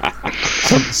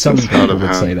 Some people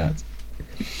would say that.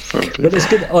 But it's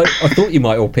good. I thought you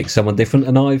might all pick someone different,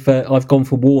 and I've gone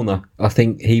for Warner. I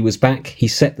think he was back. He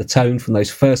set the tone from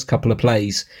those first couple of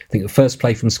plays. I think the first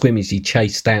play from scrimmage, he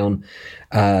chased down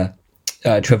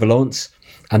Trevor Lawrence.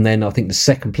 And then I think the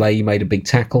second play, he made a big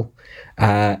tackle,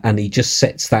 and he just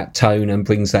sets that tone and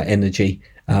brings that energy.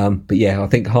 But yeah, I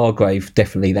think Hargrave,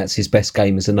 definitely, that's his best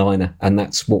game as a Niner, and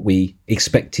that's what we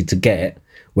expected to get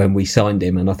when we signed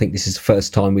him. And I think this is the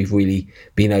first time we've really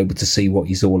been able to see what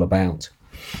he's all about.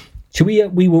 Shall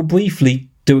we will briefly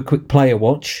do a quick player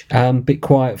watch. Bit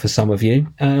quiet for some of you.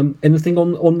 Anything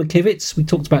on McKivitz? We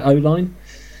talked about O-line.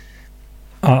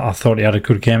 I thought he had a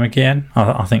good game again.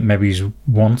 I think maybe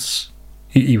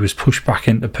he was pushed back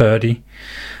into Purdy.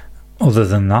 Other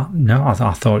than that, no,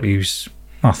 I thought he was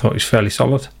fairly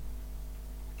solid.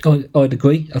 I'd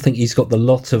agree. I think he's got the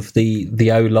lot of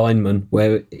the O lineman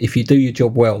where if you do your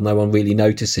job well, no one really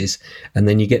notices, and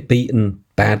then you get beaten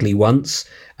badly once,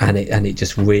 and it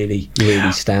just really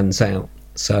stands out.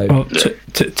 So, well,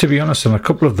 to be honest, on a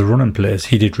couple of the running plays,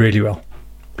 he did really well,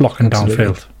 blocking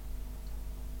downfield.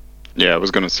 Yeah, I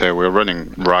was going to say we're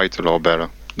running right a lot better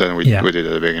than we did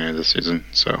at the beginning of the season.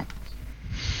 So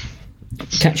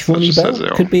catch Ronnie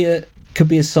Bell could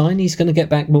be a sign he's going to get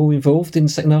back more involved in the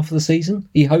second half of the season.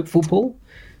 Are you hopeful, Paul?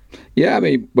 Yeah, I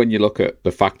mean, when you look at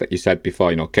the fact that you said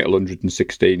before, Kittle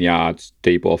 116 yards,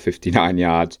 Debo 59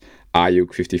 yards,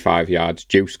 Ayuk 55 yards,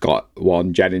 Juice got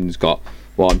 1, Jennings got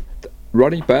 1.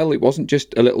 Ronnie Bell, it wasn't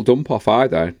just a little dump off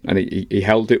either, and he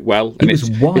held it well. He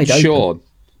was wide open.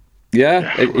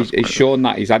 Yeah, he's shown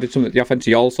that. He's added something to the offence.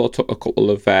 He also took a couple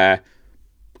of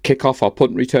kick-off or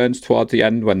punt returns towards the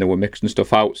end when they were mixing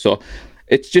stuff out. So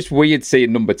it's just weird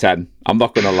seeing number 10. I'm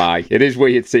not going to lie. It is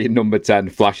weird seeing number 10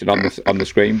 flashing on the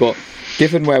screen. But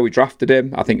given where we drafted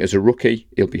him, I think as a rookie,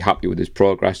 he'll be happy with his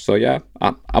progress. So yeah,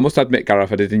 I must admit,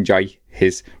 Gareth, I did enjoy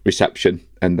his reception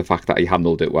and the fact that he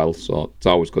handled it well. So it's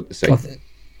always good to see.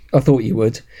 I thought you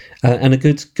would. And a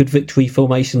good victory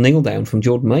formation kneel down from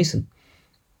Jordan Mason.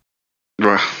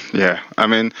 Well, yeah. I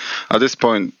mean, at this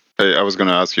point, I was going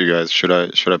to ask you guys, should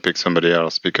I pick somebody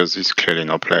else, because he's clearly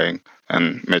not playing,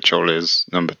 and Mitchell is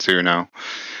number 2 now.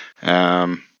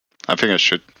 I think I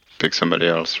should pick somebody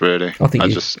else. Really, I think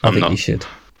you should.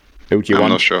 Who do you want?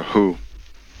 I'm not sure who.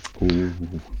 Ooh.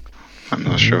 I'm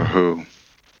not sure who.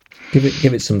 Give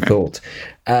it some thought.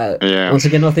 Yeah. Once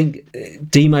again, I think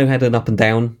Demo had an up and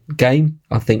down game.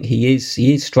 I think he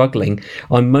is struggling.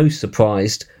 I'm most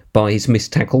surprised by his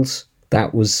missed tackles.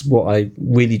 That was what I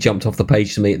really jumped off the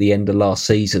page to me at the end of last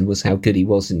season, was how good he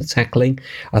was in the tackling.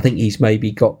 I think he's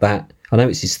maybe got that, I know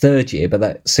it's his 3rd year, but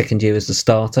that 2nd year as a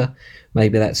starter,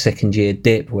 maybe that 2nd year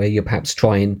dip where you're perhaps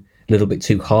trying a little bit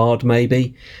too hard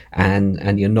maybe,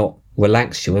 and you're not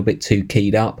relaxed, you're a bit too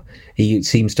keyed up. He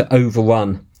seems to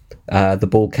overrun the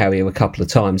ball carrier a couple of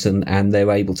times, and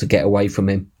they're able to get away from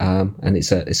him, and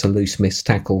it's a loose missed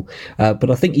tackle. But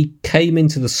I think he came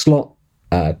into the slot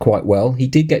quite well. He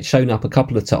did get shown up a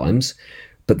couple of times,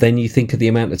 but then you think of the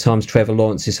amount of times Trevor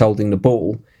Lawrence is holding the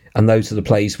ball, and those are the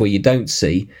plays where you don't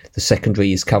see the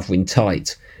secondary is covering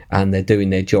tight and they're doing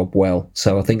their job well.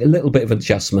 So I think a little bit of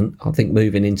adjustment, I think,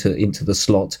 moving into the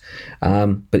slot,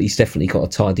 but he's definitely got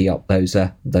to tidy up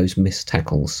those missed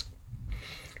tackles.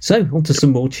 So, on to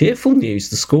some more cheerful news.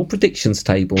 The score predictions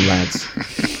table, lads.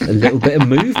 A little bit of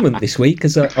movement this week,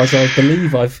 as I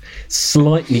believe I've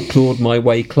slightly clawed my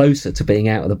way closer to being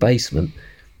out of the basement.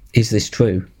 Is this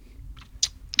true?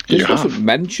 This wasn't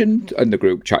mentioned in the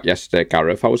group chat yesterday,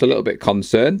 Gareth. I was a little bit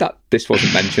concerned that this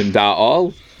wasn't mentioned at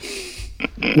all.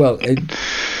 Well,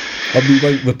 we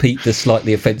won't repeat the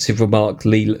slightly offensive remark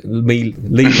Lee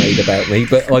made about me,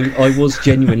 but I was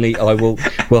genuinely, I will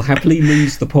happily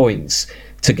lose the points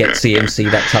to get CMC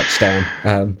that touchdown.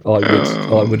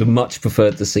 I would have much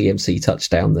preferred the CMC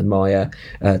touchdown than my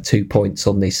 2 points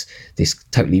on this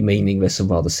totally meaningless and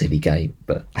rather silly game.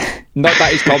 But not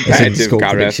that it's competitive,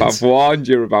 Gareth. I've warned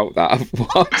you about that. I've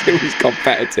warned you it's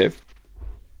competitive.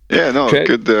 Yeah, no,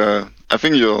 good. I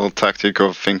think your tactic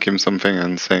of thinking something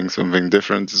and saying something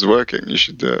different is working. You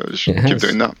should keep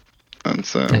doing that. And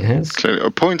clearly a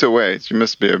point away. You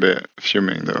must be a bit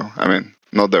fuming, though. I mean,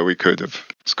 not that we could have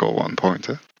scored 1 point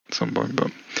at some point,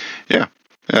 but yeah.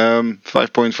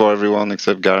 5 points for everyone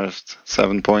except Gareth,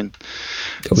 7 points.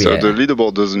 The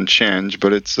leaderboard doesn't change,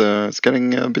 but it's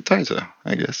getting a bit tighter,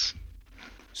 I guess.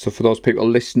 So for those people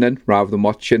listening rather than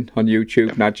watching on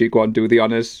YouTube, Najee, go on, do the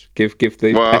honours. Give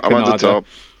the. Well, I'm at the top.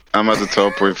 I'm at the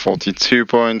top with 42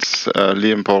 points.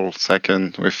 Liam Paul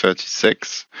second with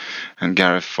 36, and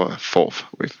Gareth fourth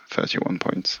with 31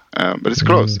 points. But it's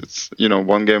close. It's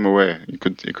 1 game away. It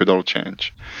could all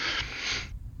change.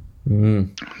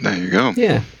 There you go.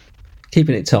 Yeah,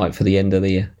 keeping it tight for the end of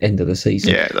the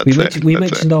season. Yeah, we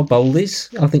mentioned our bowlers.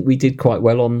 I think we did quite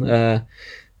well on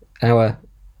our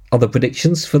other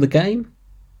predictions for the game.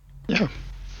 Yeah.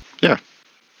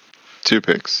 2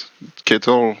 picks.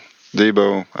 Kittle,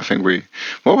 Debo, I think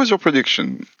What was your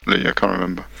prediction, Lee? I can't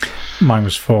remember. Mine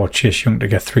was for Chase Young to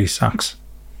get 3 sacks.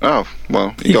 Oh,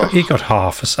 well. He got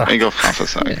half a sack. He got half a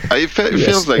sack. It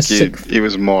feels like he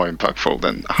was more impactful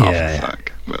than half a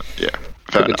sack. But yeah.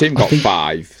 But the team got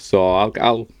 5, so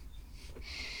I'll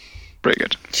pretty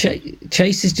good.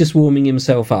 Chase is just warming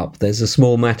himself up. There's a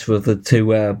small matter of the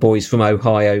 2 boys from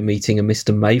Ohio meeting a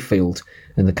Mr. Mayfield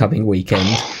in the coming weekend,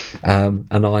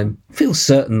 and I feel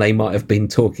certain they might have been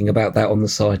talking about that on the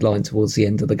sideline towards the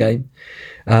end of the game.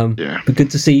 But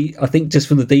good to see. I think just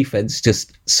from the defense,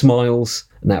 just smiles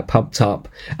and that pumped up,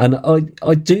 and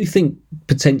I do think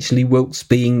potentially Wilkes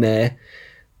being there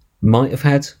might have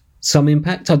had some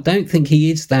impact. I don't think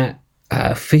he is that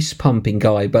fist pumping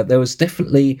guy, but there was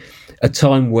definitely a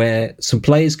time where some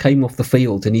players came off the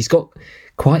field and he's got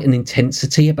quite an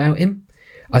intensity about him,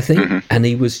 I think. And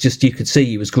he was just, you could see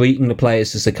he was greeting the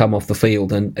players as they come off the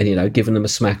field and giving them a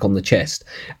smack on the chest.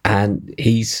 And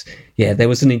there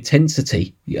was an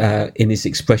intensity in his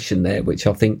expression there, which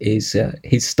I think is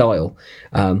his style.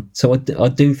 So I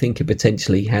do think it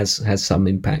potentially has some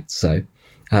impact. So,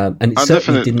 and it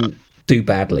certainly didn't do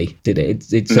badly, did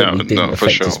it? It certainly didn't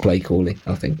affect his play calling,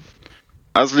 I think.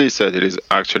 as Lee said, it is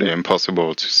actually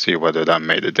impossible to see whether that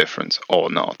made a difference or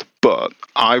not. But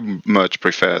I much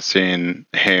prefer seeing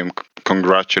him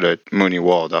congratulate Mooney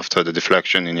Ward after the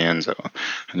deflection in the end zone,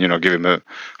 and give him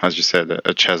as you said,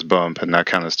 a chest bump and that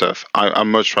kind of stuff. I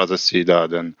much rather see that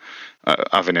than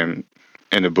having him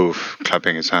in the booth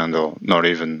clapping his hand, or not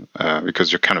even,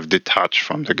 because you're kind of detached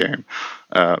from the game.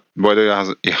 Whether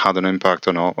it had an impact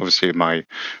or not, obviously my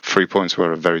 3 points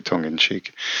were very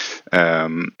tongue-in-cheek.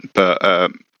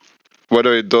 But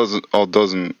whether it does or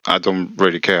doesn't, I don't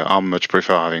really care. I much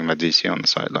prefer having my DC on the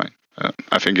sideline.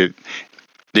 I think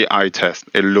the eye test,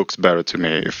 it looks better to me.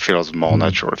 It feels more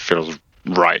natural. It feels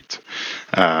right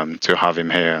to have him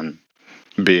here and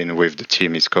being with the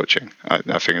team he's coaching. I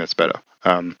think that's better.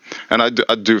 And I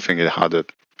do think it had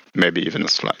maybe even a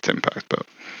slight impact, but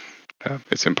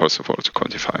it's impossible to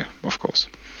quantify, of course.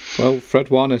 Well, Fred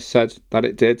Warner said that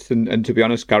it did, and to be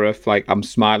honest, Gareth, I'm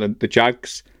smiling. The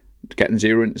Jags getting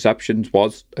 0 interceptions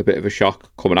was a bit of a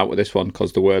shock coming out with this one,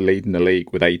 because they were leading the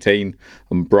league with 18,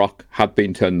 and Brock had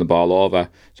been turning the ball over.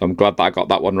 So I'm glad that I got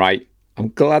that one right. I'm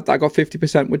glad that I got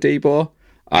 50% with Debo.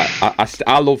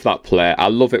 I love that play. I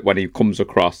love it when he comes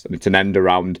across and it's an end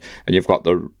around and you've got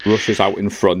the rushers out in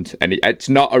front, and it's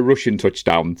not a rushing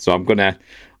touchdown. So I'm gonna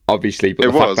obviously.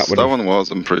 But that one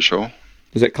was. I'm pretty sure.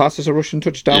 Was it classed as a rushing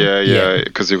touchdown? Yeah,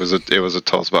 because it was a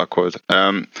toss backward.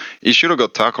 He should have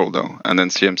got tackled though, and then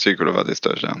CMC could have had his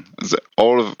touchdown.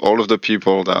 All of the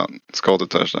people that scored the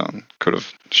touchdown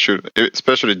should,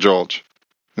 especially George,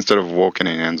 instead of walking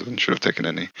in the end zone, should have taken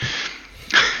a knee.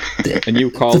 And you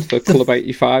called for Club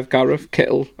 85, Gareth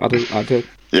Kittle. I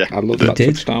love that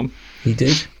touchdown. He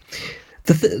did.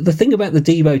 The thing about the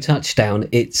Debo touchdown,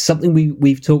 it's something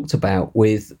we've talked about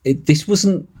with it. This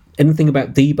wasn't anything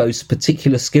about Debo's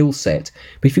particular skill set,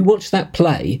 but if you watch that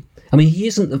play, I mean, he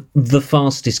isn't the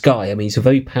fastest guy. I mean, he's a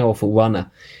very powerful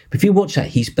runner. But if you watch that,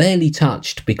 he's barely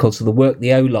touched because of the work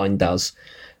the O-line does.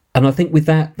 And I think with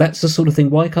that, that's the sort of thing,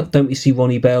 why don't we see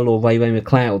Ronnie Bell or Ray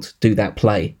McLeod do that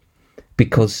play?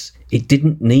 Because it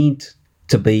didn't need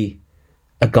to be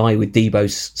a guy with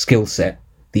Debo's skill set.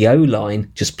 The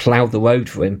O-line just ploughed the road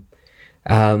for him.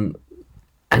 And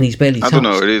he's barely touched. I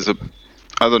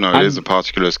don't know, it is a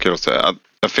particular skill set.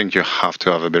 I think you have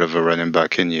to have a bit of a running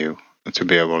back in you to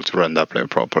be able to run that play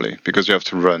properly, because you have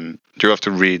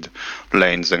to read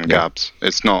lanes and gaps.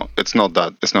 It's not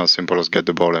as simple as get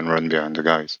the ball and run behind the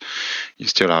guys. You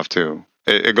still have to.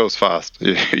 It goes fast.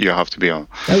 You have to be on.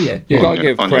 Oh yeah, you got to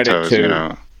give credit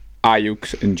to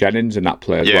Ayuk and Jennings in that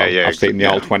play as well. Yeah, I've seen the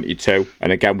all-22,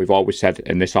 and again, we've always said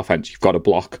in this offense, you've got to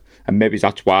block, and maybe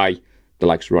that's why the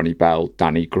likes of Ronnie Bell,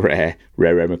 Danny Gray,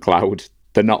 Ray McLeod,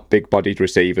 they're not big-bodied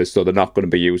receivers, so they're not going to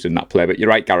be using that play. But you're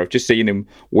right, Gareth, just seeing him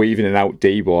weaving in and out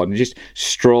Debo, and he just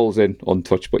strolls in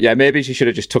untouched. But yeah, maybe she should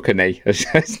have just took a knee. As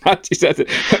Nancy said,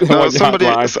 somebody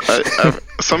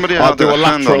had a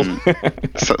hand on.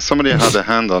 Somebody had a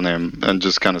hand on him and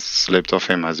just kind of slipped off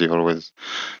him, as he always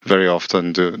very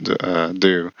often do,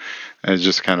 and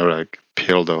just kind of like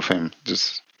peeled off him,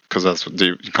 just because that's what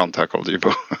you can't tackle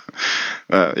Debo.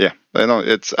 Yeah, I know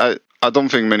I don't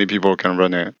think many people can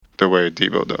run it the way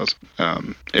Debo does,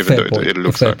 even though it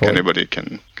looks like anybody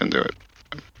can do it.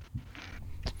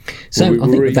 So I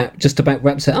think that just about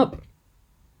wraps it up.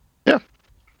 Yeah.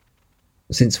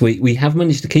 Since we have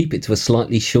managed to keep it to a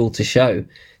slightly shorter show,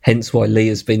 hence why Lee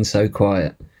has been so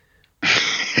quiet.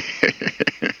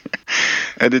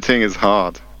 Editing is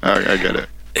hard. I get it.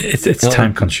 It's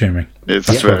time consuming.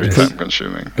 It's very time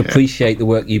consuming. Appreciate the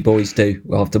work you boys do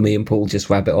after me and Paul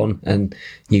just rabbit on and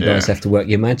you guys have to work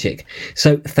your magic.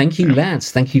 So thank you,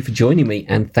 lads. Thank you for joining me,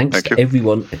 and thanks to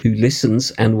everyone who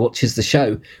listens and watches the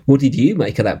show. What did you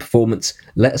make of that performance?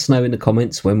 Let us know in the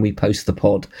comments when we post the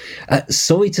pod.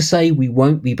 Sorry to say we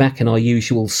won't be back in our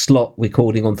usual slot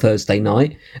recording on Thursday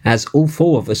night, as all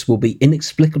four of us will be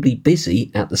inexplicably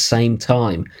busy at the same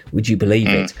time. Would you believe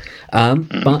it?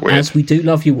 But weird. As we do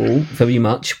love you all very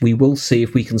much, we will see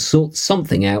if we can sort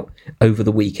something out over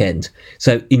the weekend.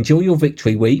 So enjoy your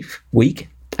victory week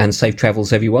and safe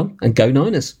travels, everyone, and go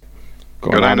Niners.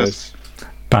 Go Niners.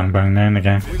 Bang, bang, nine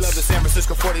again. We love the San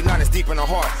Francisco 49ers deep in the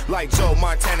heart. Like Joe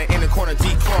Montana in the corner,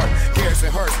 D. Clark. Garrison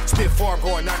Hurst, stiff farm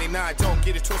going 99. Don't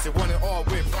get it twisted, one and all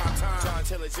with prime time. John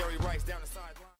Taylor, Jerry Rice down the side.